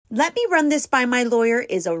Let me run this by my lawyer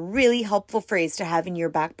is a really helpful phrase to have in your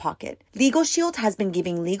back pocket. Legal Shield has been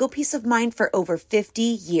giving legal peace of mind for over 50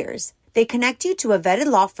 years. They connect you to a vetted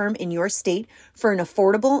law firm in your state for an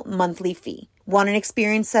affordable monthly fee. Want an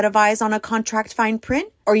experienced set of eyes on a contract fine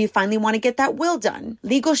print? Or you finally want to get that will done?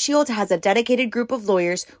 Legal Shield has a dedicated group of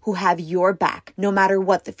lawyers who have your back, no matter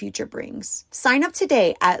what the future brings. Sign up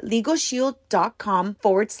today at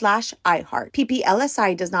LegalShield.com/iHeart.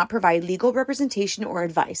 PPLSI does not provide legal representation or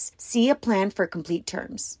advice. See a plan for complete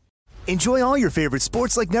terms. Enjoy all your favorite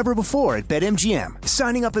sports like never before at BetMGM.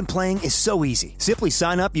 Signing up and playing is so easy. Simply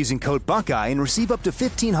sign up using code Buckeye and receive up to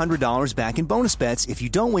 $1,500 back in bonus bets if you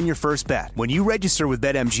don't win your first bet. When you register with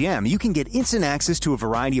BetMGM, you can get instant access to a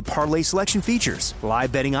variety of parlay selection features,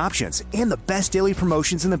 live betting options, and the best daily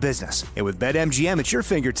promotions in the business. And with BetMGM at your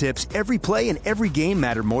fingertips, every play and every game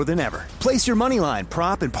matter more than ever. Place your moneyline,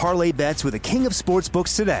 prop, and parlay bets with the king of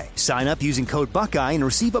sportsbooks today. Sign up using code Buckeye and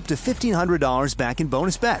receive up to $1,500 back in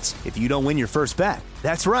bonus bets if you don't win your first bet.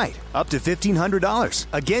 That's right, up to $1,500.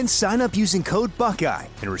 Again, sign up using code Buckeye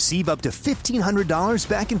and receive up to $1,500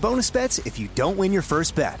 back in bonus bets if you don't win your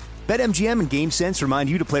first bet. BetMGM and GameSense remind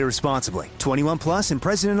you to play responsibly. 21 plus and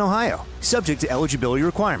present in Ohio. Subject to eligibility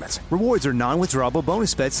requirements. Rewards are non-withdrawable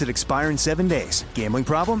bonus bets that expire in 7 days. Gambling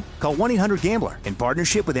problem? Call 1-800-GAMBLER in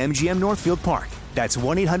partnership with MGM Northfield Park. That's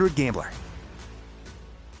 1-800-GAMBLER.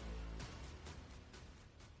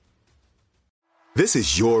 This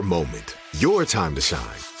is your moment, your time to shine,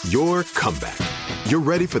 your comeback. You're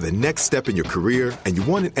ready for the next step in your career, and you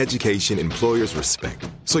want an education employers respect.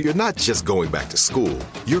 So you're not just going back to school,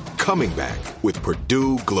 you're coming back with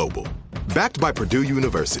Purdue Global. Backed by Purdue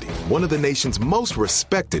University, one of the nation's most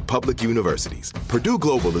respected public universities, Purdue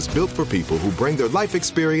Global is built for people who bring their life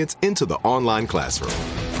experience into the online classroom.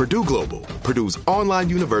 Purdue Global, Purdue's online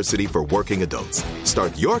university for working adults.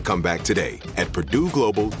 Start your comeback today at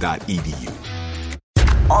purdueglobal.edu.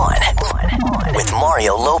 On with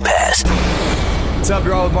Mario Lopez. What's up,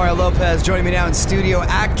 you're all with Mario Lopez. Joining me now in studio,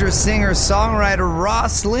 actor, singer, songwriter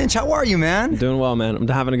Ross Lynch. How are you, man? Doing well, man. I'm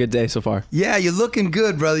having a good day so far. Yeah, you're looking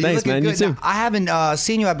good, brother. You're Thanks, looking man. good. You too. Now, I haven't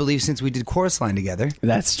seen you, I believe, since we did Chorus Line together.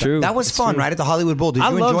 That's true. That was fun, right? At the Hollywood Bowl. Did you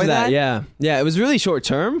enjoy loved that? Yeah. Yeah, it was really short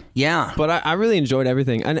term. Yeah. But I really enjoyed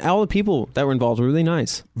everything. And all the people that were involved were really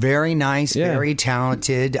nice. Very nice, Yeah. very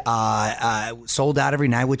talented. Sold out every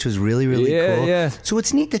night, which was really, really cool. Yeah. So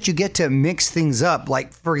it's neat that you get to mix things up.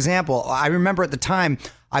 Like, for example, I remember at the time,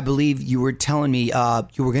 I believe you were telling me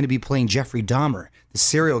you were going to be playing Jeffrey Dahmer, the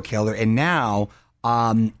serial killer, and now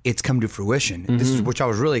it's come to fruition. This is which I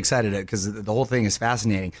was really excited at because the whole thing is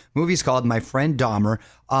fascinating. Movie's called My Friend Dahmer.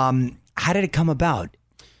 How did it come about?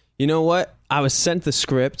 You know what? I was sent the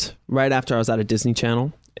script right after I was at a Disney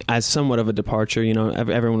Channel as somewhat of a departure. You know,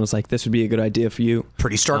 everyone was like, this would be a good idea for you.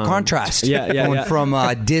 Pretty stark contrast. Yeah. Going from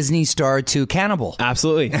Disney star to cannibal.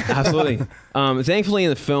 Absolutely. Thankfully, in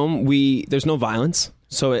the film, there's no violence.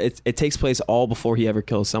 So it takes place all before he ever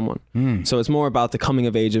kills someone. So it's more about the coming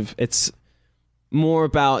of age it's more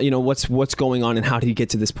about, you know, what's going on and how did he get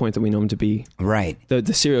to this point that we know him to be. Right.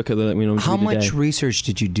 The serial killer that we know him to be How today. much research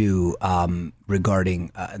did you do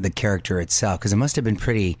regarding the character itself? Because it must have been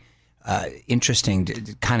pretty interesting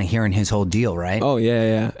to kind of hearing his whole deal, right? Oh,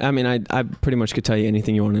 yeah. I mean, I pretty much could tell you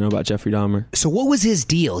anything you want to know about Jeffrey Dahmer. So what was his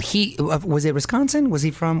deal? He was it Wisconsin? Was he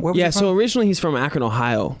from? Where was he from? So originally he's from Akron,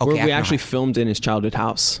 Ohio, where Akron, we actually filmed in his childhood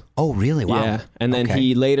house. Oh, really? Wow. Yeah, and then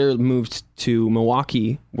he later moved to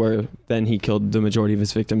Milwaukee, where then he killed the majority of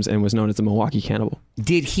his victims and was known as the Milwaukee Cannibal.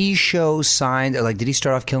 Did he show signs, like did he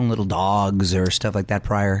start off killing little dogs or stuff like that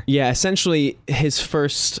prior? Yeah, essentially his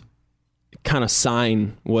first kind of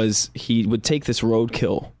sign was he would take this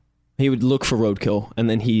roadkill. He would look for roadkill, and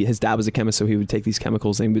then his dad was a chemist, so he would take these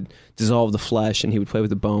chemicals and he would dissolve the flesh and he would play with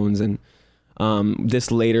the bones, and this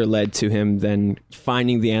later led to him then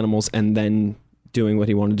finding the animals and then doing what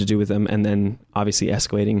he wanted to do with them, and then obviously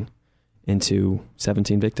escalating into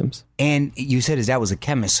 17 victims. And you said his dad was a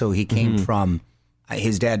chemist, so he came from...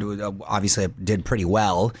 His dad obviously did pretty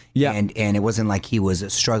well, and it wasn't like he was a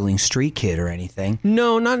struggling street kid or anything.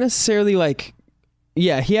 No, not necessarily like...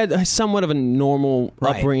 Yeah, he had somewhat of a normal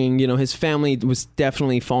upbringing. You know, his family was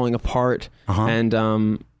definitely falling apart,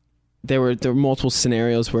 and there were multiple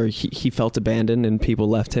scenarios where he felt abandoned and people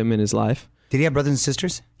left him in his life. Did he have brothers and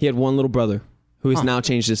sisters? He had one little brother who has now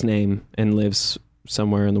changed his name and lives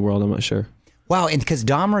somewhere in the world. I'm not sure. Wow, and because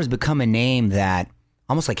Dahmer has become a name that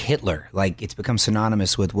almost like Hitler, like it's become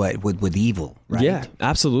synonymous with with evil, right? Yeah,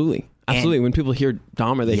 absolutely. When people hear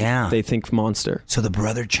Dahmer, they think monster. So the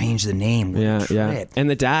brother changed the name. Yeah. And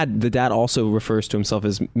the dad also refers to himself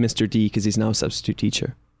as Mr. D because he's now a substitute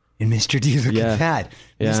teacher. And Mr. D, look at that.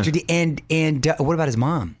 Yeah. Mr. D. And what about his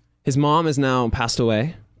mom? His mom has now passed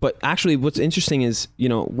away. But actually, what's interesting is,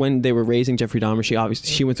 when they were raising Jeffrey Dahmer,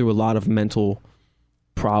 she went through a lot of mental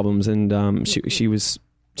problems, and she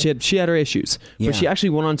had her issues. Yeah. But she actually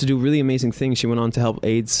went on to do really amazing things. She went on to help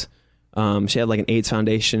AIDS. She had like an AIDS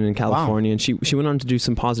foundation in California, and she went on to do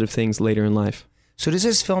some positive things later in life. So does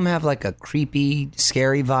this film have like a creepy,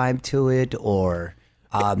 scary vibe to it, or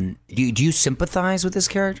do you sympathize with this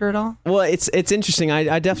character at all? Well, it's interesting.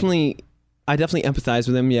 I definitely empathize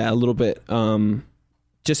with him, a little bit.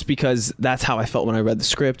 Just because that's how I felt when I read the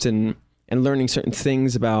script and learning certain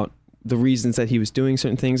things about the reasons that he was doing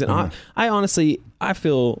certain things. And I honestly, I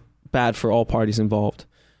feel bad for all parties involved.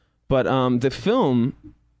 But the film,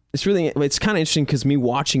 it's kind of interesting because me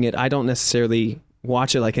watching it, I don't necessarily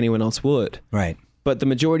watch it like anyone else would. Right. But the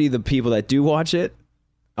majority of the people that do watch it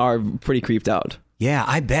are pretty creeped out. Yeah,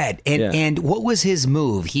 I bet. And what was his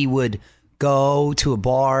move? He would go to a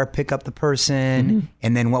bar, pick up the person,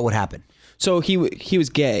 and then what would happen? So he was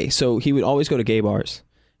gay, so he would always go to gay bars,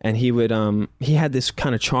 and he had this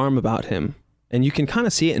kind of charm about him, and you can kind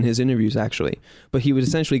of see it in his interviews actually. But he would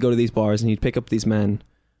essentially go to these bars and he'd pick up these men,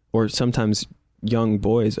 or sometimes young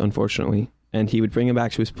boys, unfortunately, and he would bring them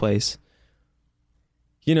back to his place.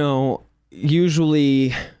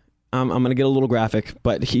 Usually, I'm gonna get a little graphic,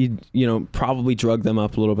 but he probably drug them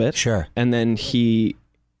up a little bit. Sure. And then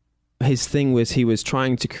his thing was he was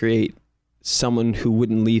trying to create someone who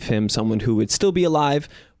wouldn't leave him, someone who would still be alive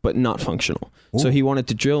but not functional. Ooh. So he wanted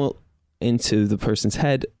to drill into the person's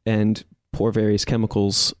head and pour various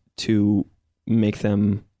chemicals to make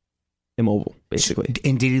them immobile, basically.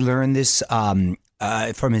 And did he learn this from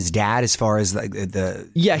his dad, as far as like the?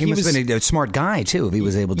 Yeah, he must have been a smart guy too, if he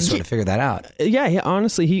was able to sort of figure that out. Yeah.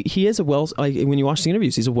 Honestly, he is when you watch the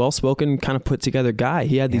interviews, he's a well-spoken, kind of put together guy.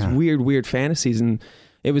 He had these weird fantasies, and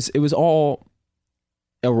it was all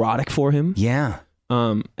erotic for him. Yeah.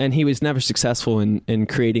 And he was never successful in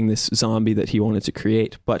creating this zombie that he wanted to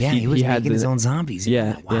create. But he was had making his own zombies.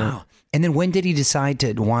 Yeah. Wow. Yeah. And then when did he decide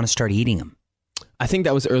to want to start eating them? I think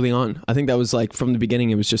that was early on. I think that was like from the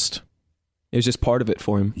beginning. It was just part of it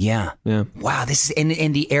for him. Yeah. Yeah. Wow. This is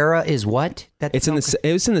and the era is what? It was in the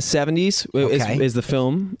 70s. Is the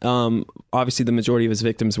film. Obviously, the majority of his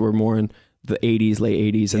victims were more in the 80s,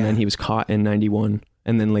 late 80s, and then he was caught in 91.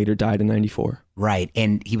 And then later died in 94. Right.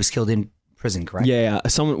 And he was killed in prison, correct? Yeah.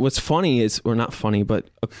 What's funny is, or not funny, but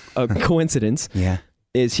a coincidence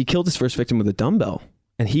is he killed his first victim with a dumbbell,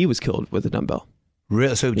 and he was killed with a dumbbell.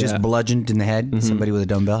 Really? So just bludgeoned in the head, somebody with a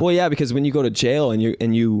dumbbell? Well, yeah, because when you go to jail and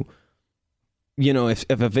you if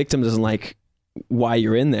a victim doesn't like why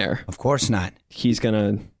you're in there. Of course not. He's going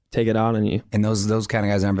to take it out on you. And those kind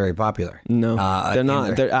of guys aren't very popular. No, they're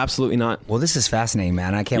not. They're absolutely not. Well, this is fascinating,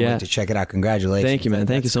 man. I can't wait to check it out. Congratulations. Thank you, man.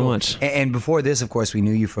 Thank you so much. And before this, of course, we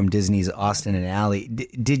knew you from Disney's Austin and Ally.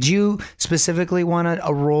 Did you specifically want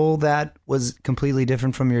a role that was completely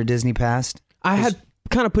different from your Disney past? I had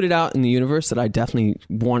kind of put it out in the universe that I definitely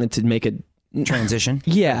wanted to make a transition.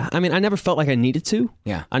 Yeah. I mean, I never felt like I needed to.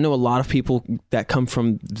 Yeah. I know a lot of people that come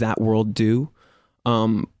from that world do.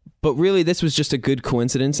 But really, this was just a good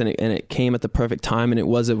coincidence, and it came at the perfect time, and it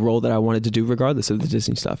was a role that I wanted to do regardless of the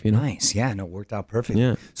Disney stuff. Nice, yeah, no, it worked out perfect.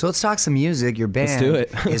 Yeah. So let's talk some music. Your band let's do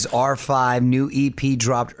it. is R5, new EP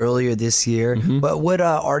dropped earlier this year. But what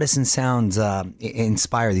artists and sounds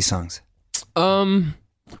inspire these songs?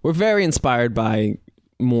 We're very inspired by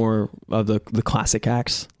more of the classic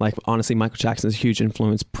acts. Like, honestly, Michael Jackson is a huge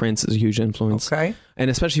influence. Prince is a huge influence. Okay.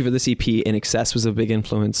 And especially for this EP, In Excess was a big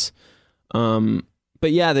influence.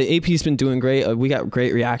 But yeah, the AP's been doing great. We got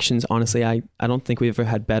great reactions. Honestly, I don't think we've ever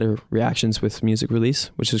had better reactions with music release,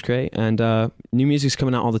 which is great. And new music's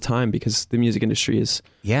coming out all the time because the music industry is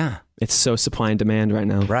it's so supply and demand right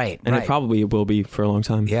now. Right. And it probably will be for a long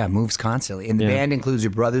time. Yeah, it moves constantly. And the band includes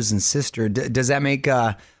your brothers and sister. Does that make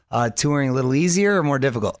touring a little easier or more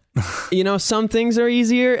difficult? Some things are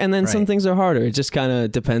easier and then some things are harder. It just kind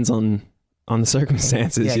of depends on the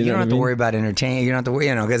circumstances. Yeah, you don't have to worry about entertaining. You don't have to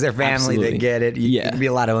worry, because they're family. Absolutely. They get it. There'd be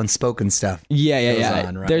a lot of unspoken stuff. Yeah.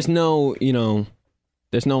 On, right? There's no,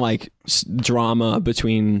 there's no like drama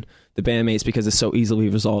between the bandmates because it's so easily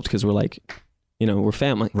resolved because we're like, we're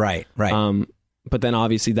family. Right. But then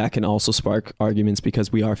obviously that can also spark arguments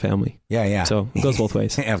because we are family. Yeah. So it goes both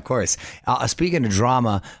ways. Yeah, of course. Speaking of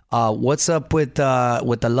drama, what's up with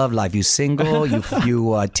the love life? You single?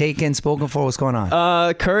 you taken, spoken for? What's going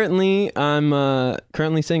on? Currently, I'm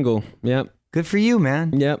currently single. Yep. Good for you,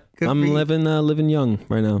 man. Yep. I'm living young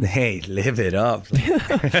right now. Hey, live it up.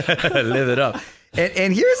 Live it up.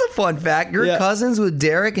 And here's a fun fact: you're cousins with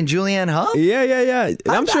Derek and Julianne Hough. Yeah.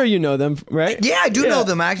 I'm sure you know them, right? Yeah, I do know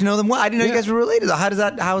them. I actually know them well. I didn't know you guys were related. How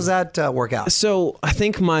does that work out? So I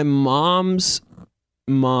think my mom's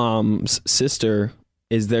sister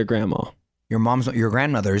is their grandma. Your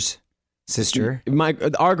grandmother's sister.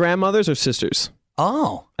 Our grandmothers are sisters.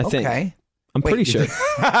 Oh, I think. Okay. I'm pretty sure.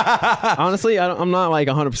 Honestly, I'm not like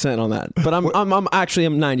 100% on that, but I'm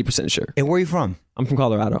 90% sure. And where are you from? I'm from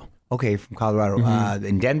Colorado. Okay, from Colorado.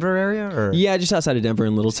 In Denver area? Or? Yeah, just outside of Denver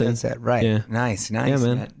in Littleton. That's it, right. Yeah. Nice. Yeah,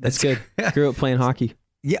 man. That's good. Grew up playing hockey.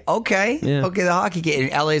 Yeah, okay. Yeah. Okay, the hockey game.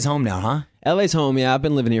 LA's home now, huh? LA's home, yeah. I've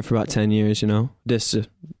been living here for about 10 years, just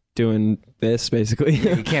doing this, basically.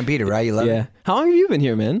 You can't beat it, right? You love it? Yeah. How long have you been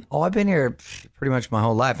here, man? Oh, I've been here pretty much my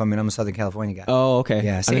whole life. I mean, I'm a Southern California guy. Oh, okay.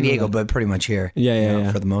 Yeah, San Diego, but pretty much here.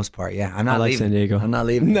 Yeah. For the most part, yeah. I'm not I like leaving. San Diego. I'm not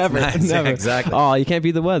leaving. Never. Exactly. Oh, you can't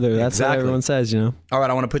beat the weather. That's what Exactly. everyone says, All right,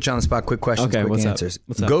 I want to put you on the spot. Quick questions, Okay, quick what's up? answers.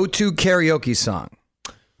 What's up? Go-to karaoke song.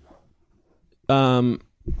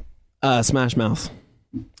 Smash Mouth.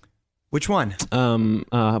 Which one?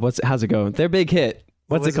 How's it go? Their big hit.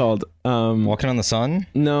 What's it called? Walking on the Sun?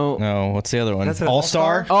 No. No, what's the other one? That's All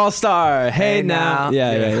Star? All Star. Hey now. now.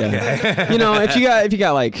 Yeah. if you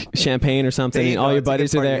got like champagne or something, and all your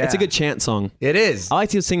buddies are there, it's a good chant song. It is. I like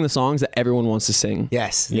to sing the songs that everyone wants to sing.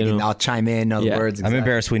 Yes. You know? I'll chime in, know the Yeah. words. I'm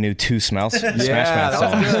embarrassed we knew two Smash Mouth that was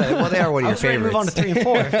songs. good. Well, they are one of your favorites. Move on to 3 and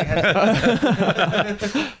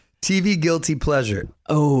 4. TV guilty pleasure.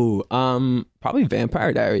 Oh, probably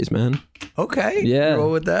Vampire Diaries, man. Okay. Yeah.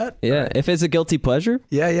 Roll with that. Yeah. If it's a guilty pleasure.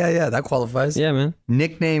 Yeah. That qualifies. Yeah, man.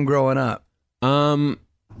 Nickname growing up. Everyone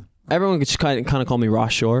could kind of call me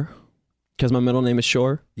Ross Shore because my middle name is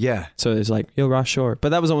Shore. Yeah. So it's like, yo, Ross Shore. But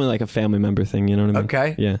that was only like a family member thing, you know what I mean?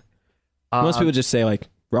 Okay. Yeah. Most people just say like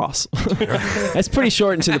Ross. It's pretty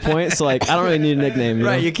short and to the point. So like, I don't really need a nickname. You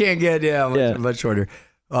know? You can't get much shorter.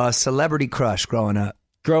 Celebrity crush growing up.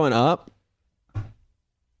 Growing up,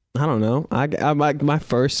 I don't know. My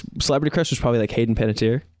first celebrity crush was probably like Hayden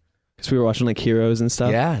Panettiere because we were watching like Heroes and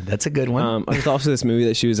stuff. Yeah, that's a good one. There's also this movie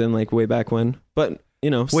that she was in like way back when. But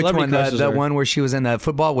which one? The one where she was in the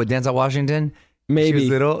football with Denzel Washington. Maybe she was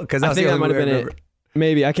little. Because I think that might have been it.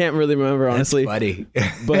 Maybe I can't really remember honestly. That's funny.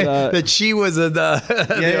 But that she was I can't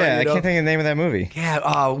think of the name of that movie.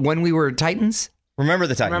 Yeah, when we were Titans. Remember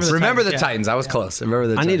the Titans. Remember the Titans. I was close. Remember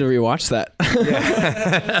the I need to rewatch that.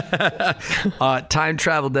 Time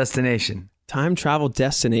travel destination. Time travel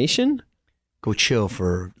destination? Go chill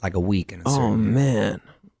for like a week. Oh, man.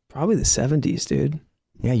 Probably the 70s, dude.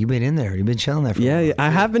 Yeah, you've been in there. You've been chilling there for a while. Yeah,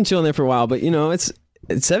 I have been chilling there for a while, but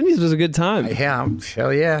 70s was a good time. Yeah,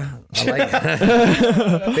 hell yeah. I like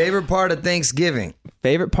it. Favorite part of Thanksgiving?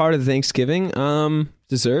 Favorite part of Thanksgiving?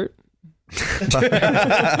 Dessert.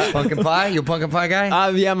 Pumpkin pie? You a pumpkin pie guy?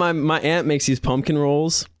 Yeah, my aunt makes these pumpkin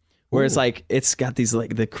rolls where it's like it's got these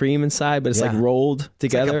like the cream inside, but it's like rolled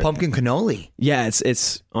together. It's like a pumpkin cannoli. Yeah,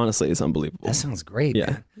 it's honestly it's unbelievable. That sounds great. Yeah.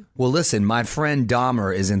 Man. Well, listen, my friend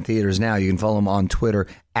Dahmer is in theaters now. You can follow him on Twitter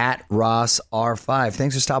at RossR5.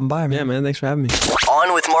 Thanks for stopping by, man. Yeah, man. Thanks for having me.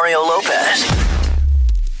 On with Mario Lopez.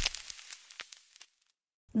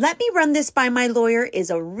 Let me run this by my lawyer is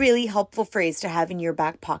a really helpful phrase to have in your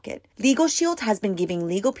back pocket. Legal Shield has been giving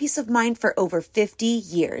legal peace of mind for over 50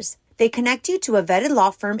 years. They connect you to a vetted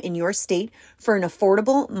law firm in your state for an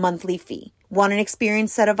affordable monthly fee. Want an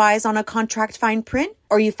experienced set of eyes on a contract fine print?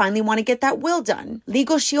 Or you finally want to get that will done?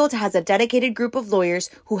 Legal Shield has a dedicated group of lawyers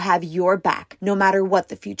who have your back, no matter what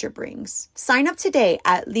the future brings. Sign up today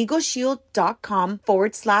at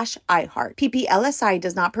LegalShield.com/iHeart. PPLSI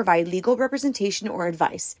does not provide legal representation or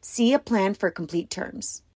advice. See a plan for complete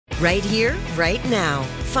terms. Right here, right now.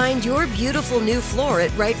 Find your beautiful new floor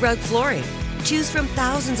at Right Rug Flooring. Choose from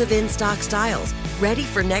thousands of in-stock styles, ready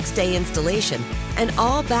for next day installation, and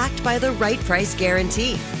all backed by the right price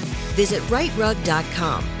guarantee. Visit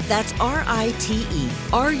rightrug.com. That's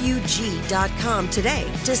RITERUG.com today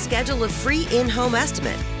to schedule a free in-home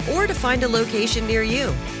estimate or to find a location near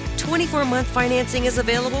you. 24-month financing is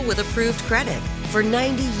available with approved credit. For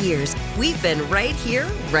 90 years, we've been right here,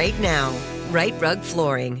 right now. Right Rug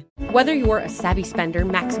Flooring. Whether you're a savvy spender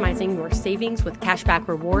maximizing your savings with cashback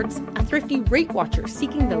rewards, a thrifty rate watcher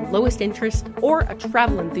seeking the lowest interest, or a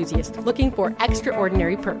travel enthusiast looking for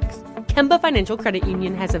extraordinary perks, Kemba Financial Credit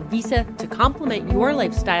Union has a visa to complement your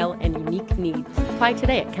lifestyle and unique needs. Apply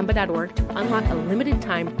today at Kemba.org to unlock a limited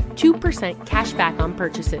time 2% cash back on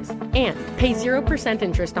purchases and pay 0%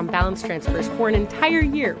 interest on balance transfers for an entire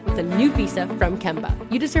year with a new visa from Kemba.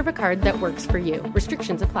 You deserve a card that works for you.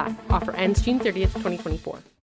 Restrictions apply. Offer ends June 30th, 2024.